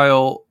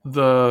profile,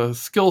 the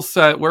skill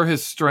set, where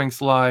his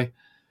strengths lie,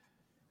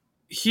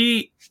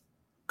 he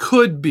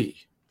could be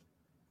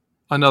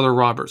another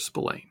Robert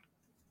Spillane.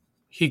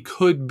 He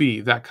could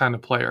be that kind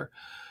of player.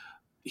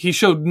 He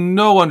showed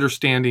no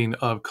understanding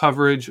of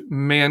coverage,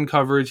 man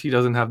coverage. He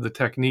doesn't have the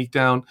technique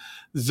down.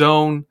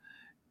 Zone,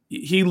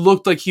 he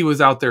looked like he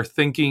was out there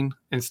thinking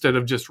instead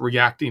of just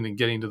reacting and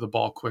getting to the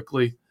ball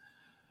quickly.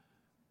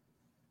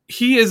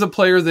 He is a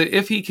player that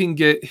if he can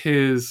get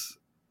his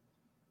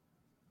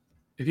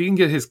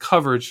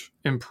coverage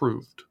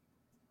improved,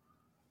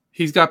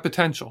 he's got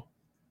potential.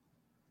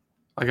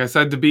 Like I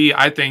said, to be,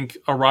 I think,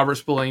 a Robert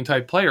Spillane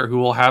type player who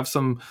will have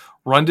some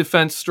run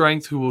defense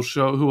strength, who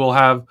will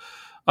have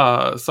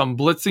some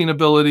blitzing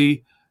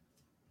ability.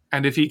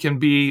 And if he can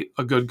be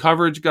a good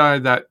coverage guy,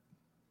 that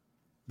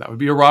would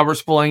be a Robert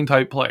Spillane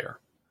type player.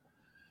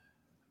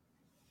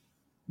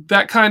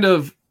 That kind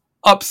of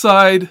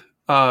upside,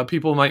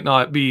 people might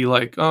not be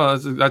like, oh,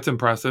 that's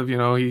impressive. You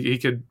know, he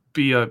could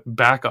be a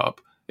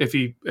backup. If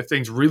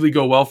things really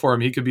go well for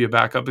him, he could be a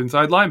backup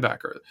inside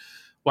linebacker.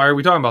 Why are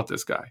we talking about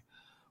this guy?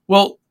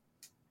 Well,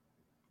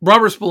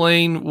 Robert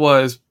Spillane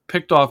was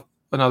picked off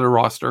another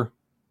roster.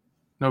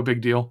 No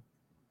big deal.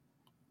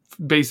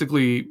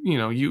 Basically, you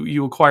know,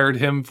 you acquired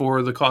him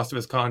for the cost of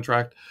his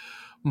contract.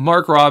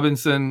 Mark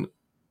Robinson,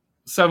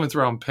 7th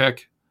round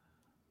pick.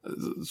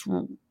 It's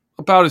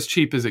about as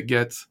cheap as it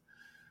gets.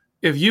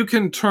 If you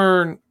can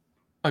turn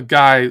a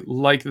guy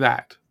like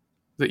that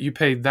you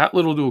paid that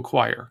little to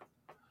acquire,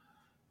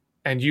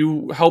 and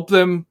you help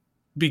them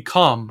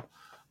become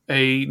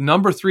a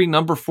number 3,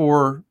 number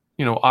 4,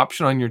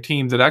 option on your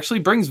team that actually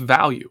brings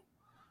value.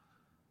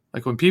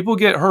 Like when people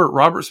get hurt,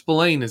 Robert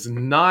Spillane is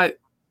not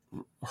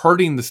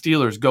hurting the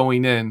Steelers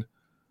going in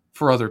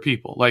for other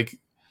people. Like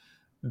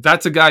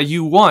that's a guy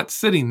you want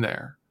sitting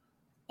there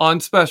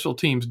on special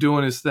teams,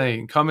 doing his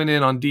thing, coming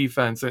in on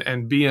defense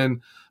and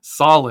being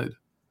solid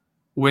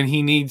when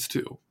he needs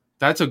to.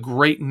 That's a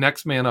great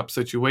next man up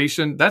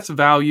situation. That's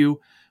value.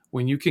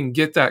 When you can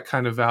get that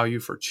kind of value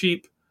for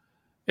cheap,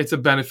 it's a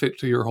benefit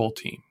to your whole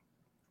team.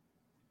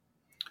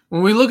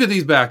 When we look at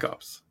these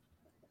backups,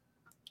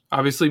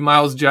 obviously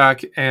Myles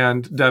Jack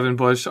and Devin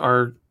Bush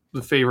are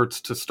the favorites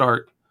to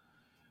start.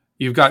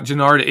 You've got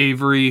Jannard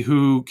Avery,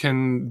 who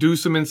can do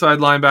some inside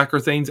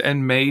linebacker things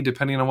and may,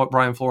 depending on what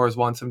Brian Flores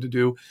wants him to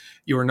do.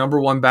 Your number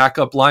 1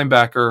 backup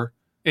linebacker,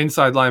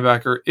 inside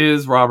linebacker,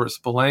 is Robert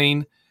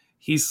Spillane.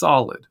 He's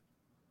solid.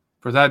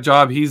 For that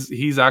job,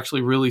 he's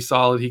actually really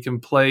solid. He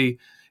can play.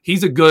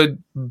 He's a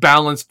good,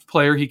 balanced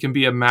player. He can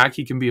be a Mac.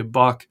 He can be a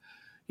Buck.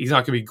 He's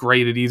not going to be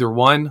great at either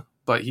one,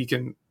 but he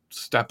can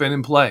step in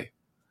and play.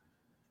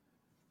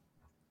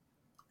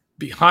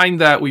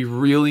 Behind that, we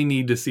really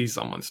need to see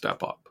someone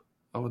step up.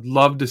 I would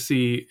love to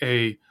see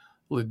a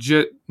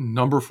legit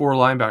number 4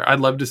 linebacker. I'd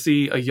love to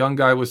see a young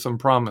guy with some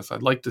promise.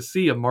 I'd like to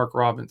see a Mark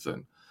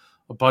Robinson,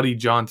 a Buddy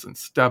Johnson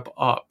step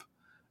up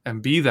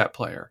and be that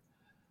player.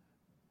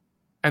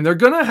 And they're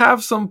going to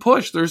have some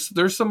push.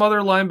 There's some other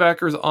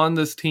linebackers on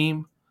this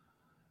team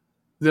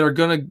that are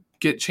going to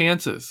get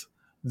chances.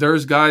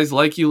 There's guys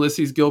like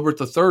Ulysses Gilbert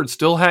III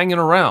still hanging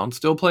around,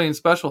 still playing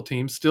special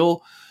teams,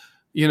 still,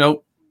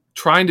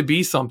 trying to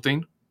be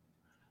something.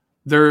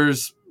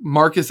 There's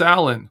Marcus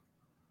Allen,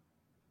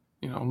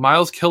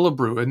 Myles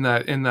Killebrew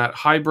in that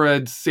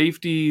hybrid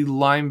safety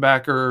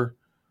linebacker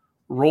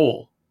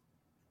role.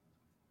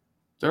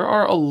 There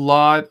are a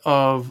lot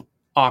of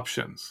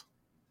options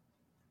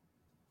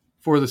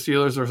for the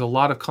Steelers. There's a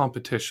lot of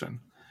competition.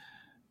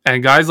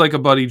 And guys like a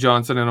Buddy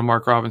Johnson and a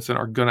Mark Robinson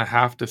are going to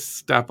have to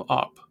step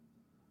up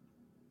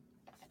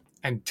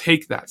and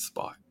take that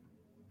spot.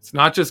 It's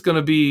not just going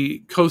to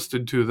be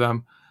coasted to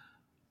them,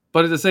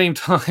 but at the same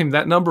time,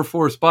 that number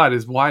 4 spot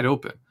is wide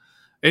open.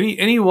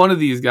 Any one of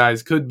these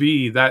guys could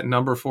be that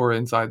number 4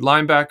 inside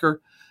linebacker,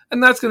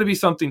 and that's going to be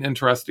something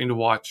interesting to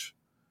watch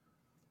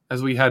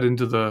as we head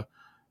into the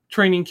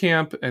training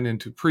camp and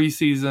into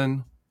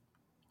preseason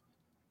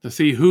to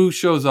see who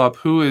shows up,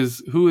 who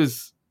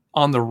is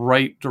on the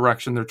right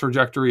direction. Their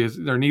trajectory is,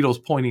 their needle's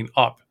pointing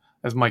up,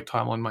 as Mike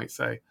Tomlin might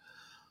say.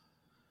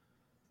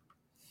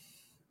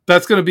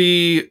 That's going to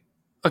be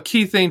a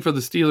key thing for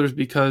the Steelers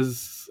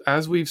because,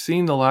 as we've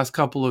seen the last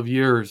couple of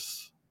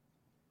years,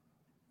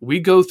 we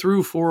go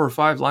through 4 or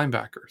 5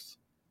 linebackers.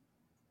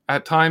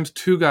 At times,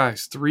 2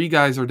 guys, 3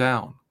 guys are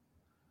down.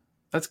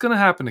 That's going to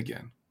happen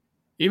again.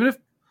 Even if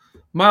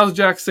Myles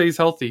Jack stays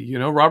healthy,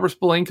 Robert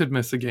Spillane could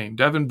miss a game.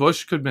 Devin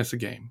Bush could miss a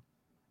game.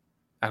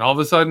 And all of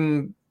a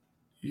sudden,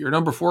 your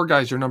number 4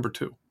 guy is your number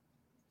 2.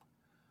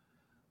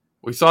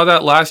 We saw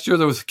that last year.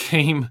 There was a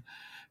game.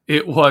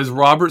 It was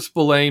Robert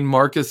Spillane,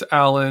 Marcus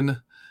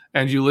Allen,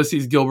 and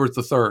Ulysses Gilbert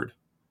III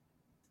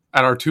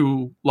at our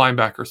 2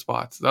 linebacker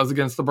spots. That was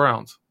against the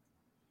Browns.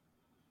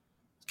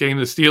 Game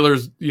the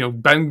Steelers,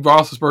 Ben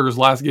Roethlisberger's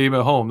last game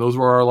at home. Those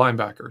were our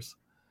linebackers.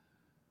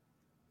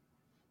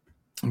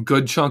 A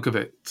good chunk of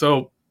it.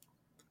 So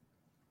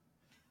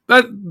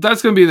that's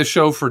going to be the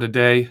show for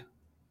today.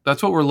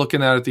 That's what we're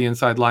looking at the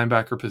inside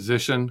linebacker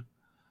position.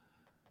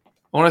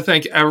 I want to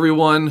thank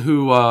everyone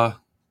who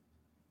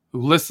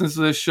listens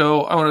to this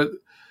show. I want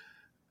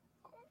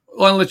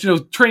to let you know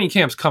training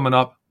camp's coming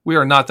up. We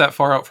are not that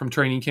far out from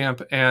training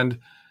camp, and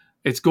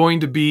it's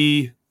going to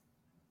be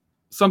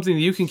something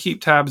that you can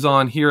keep tabs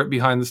on here at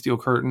Behind the Steel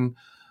Curtain,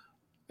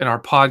 in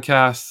our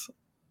podcasts,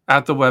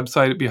 at the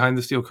website at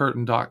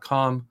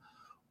behindthesteelcurtain.com,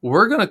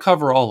 we're going to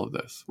cover all of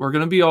this. We're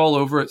going to be all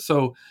over it.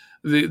 So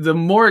the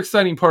more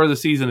exciting part of the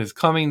season is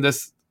coming.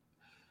 This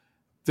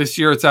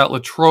year it's at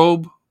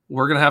Latrobe.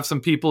 We're going to have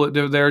some people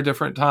there at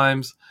different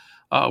times.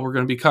 We're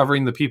going to be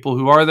covering the people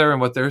who are there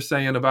and what they're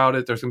saying about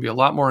it. There's going to be a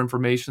lot more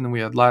information than we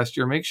had last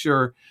year. Make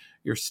sure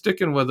you're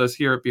sticking with us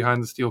here at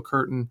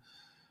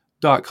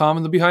BehindTheSteelCurtain.com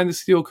and the Behind the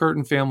Steel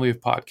Curtain family of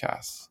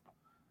podcasts.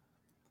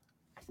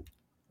 I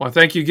want to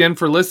thank you again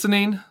for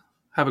listening.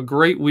 Have a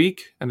great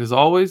week. And as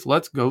always,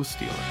 let's go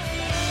Steelers.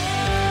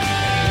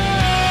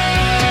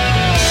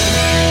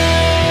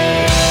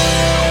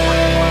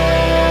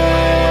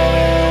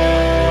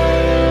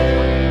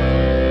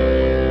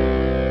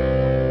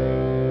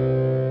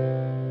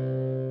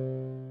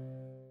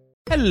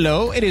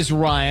 Hello, it is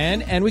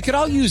Ryan, and we could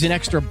all use an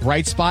extra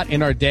bright spot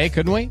in our day,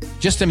 couldn't we?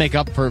 Just to make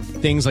up for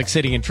things like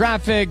sitting in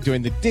traffic,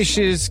 doing the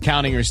dishes,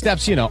 counting your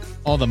steps,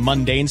 all the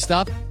mundane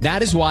stuff.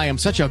 That is why I'm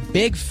such a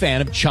big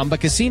fan of Chumba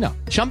Casino.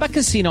 Chumba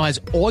Casino has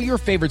all your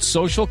favorite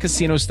social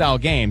casino-style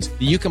games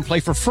that you can play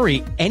for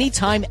free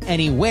anytime,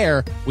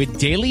 anywhere with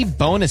daily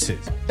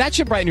bonuses. That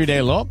should brighten your day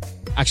a little.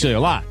 Actually, a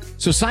lot.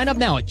 So sign up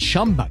now at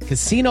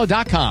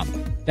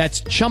ChumbaCasino.com.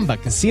 That's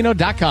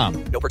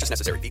ChumbaCasino.com. No purchase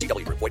necessary.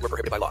 VGW Group. Void where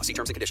prohibited by law. See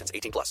terms and conditions.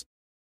 18+.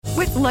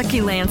 With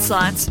Lucky Land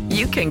Slots,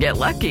 you can get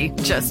lucky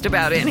just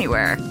about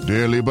anywhere.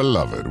 Dearly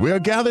beloved, we are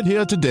gathered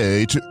here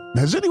today to...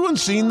 Has anyone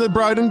seen the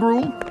bride and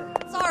groom?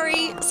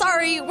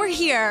 Sorry, we're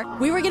here.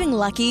 We were getting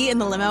lucky in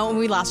the limo and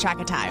we lost track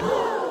of time.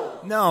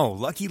 No,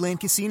 Lucky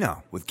Land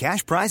Casino, with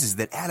cash prizes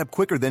that add up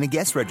quicker than a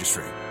guest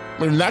registry.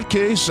 In that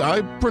case,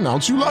 I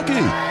pronounce you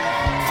lucky.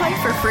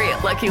 Play for free at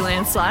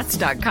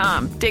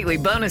LuckyLandSlots.com. Daily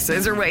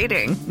bonuses are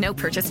waiting. No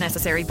purchase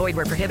necessary. Void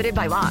where prohibited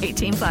by law.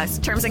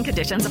 18+. Terms and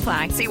conditions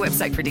apply. See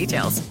website for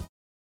details.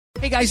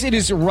 Hey guys, it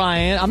is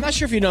Ryan. I'm not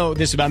sure if you know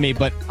this about me,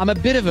 but I'm a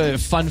bit of a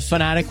fun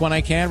fanatic when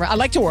I can. I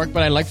like to work,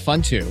 but I like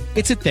fun too.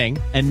 It's a thing.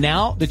 And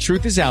now the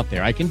truth is out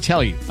there. I can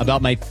tell you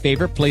about my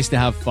favorite place to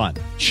have fun.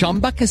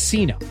 Chumba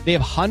Casino. They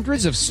have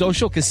hundreds of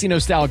social casino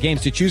style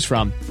games to choose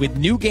from with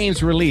new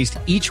games released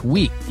each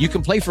week. You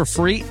can play for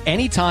free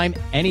anytime,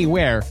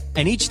 anywhere.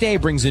 And each day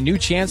brings a new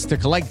chance to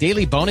collect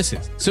daily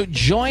bonuses. So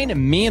join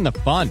me in the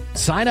fun.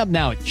 Sign up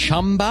now at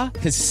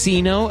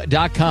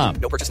ChumbaCasino.com.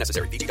 No purchase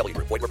necessary. VGW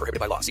Group. Void where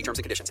prohibited by law. See terms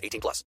and conditions.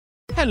 18+.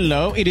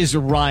 Hello, it is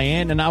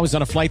Ryan, and I was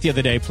on a flight the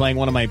other day playing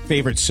one of my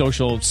favorite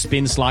social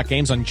spin slot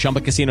games on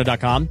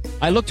ChumbaCasino.com.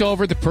 I looked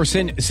over at the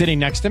person sitting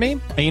next to me,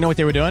 and you know what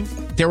they were doing?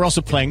 They were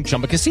also playing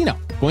Chumba Casino.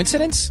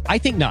 Coincidence? I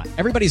think not.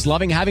 Everybody's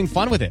loving having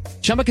fun with it.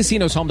 Chumba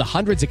Casino is home to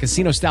hundreds of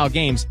casino-style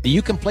games that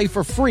you can play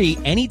for free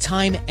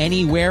anytime,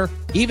 anywhere,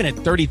 even at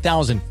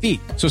 30,000 feet.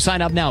 So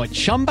sign up now at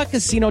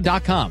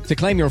ChumbaCasino.com to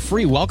claim your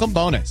free welcome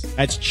bonus.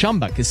 That's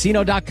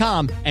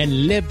ChumbaCasino.com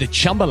and live the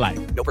Chumba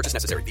life. No purchase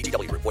necessary.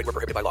 VGW Group. Void where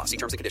prohibited by law. See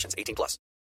terms and conditions. 18+.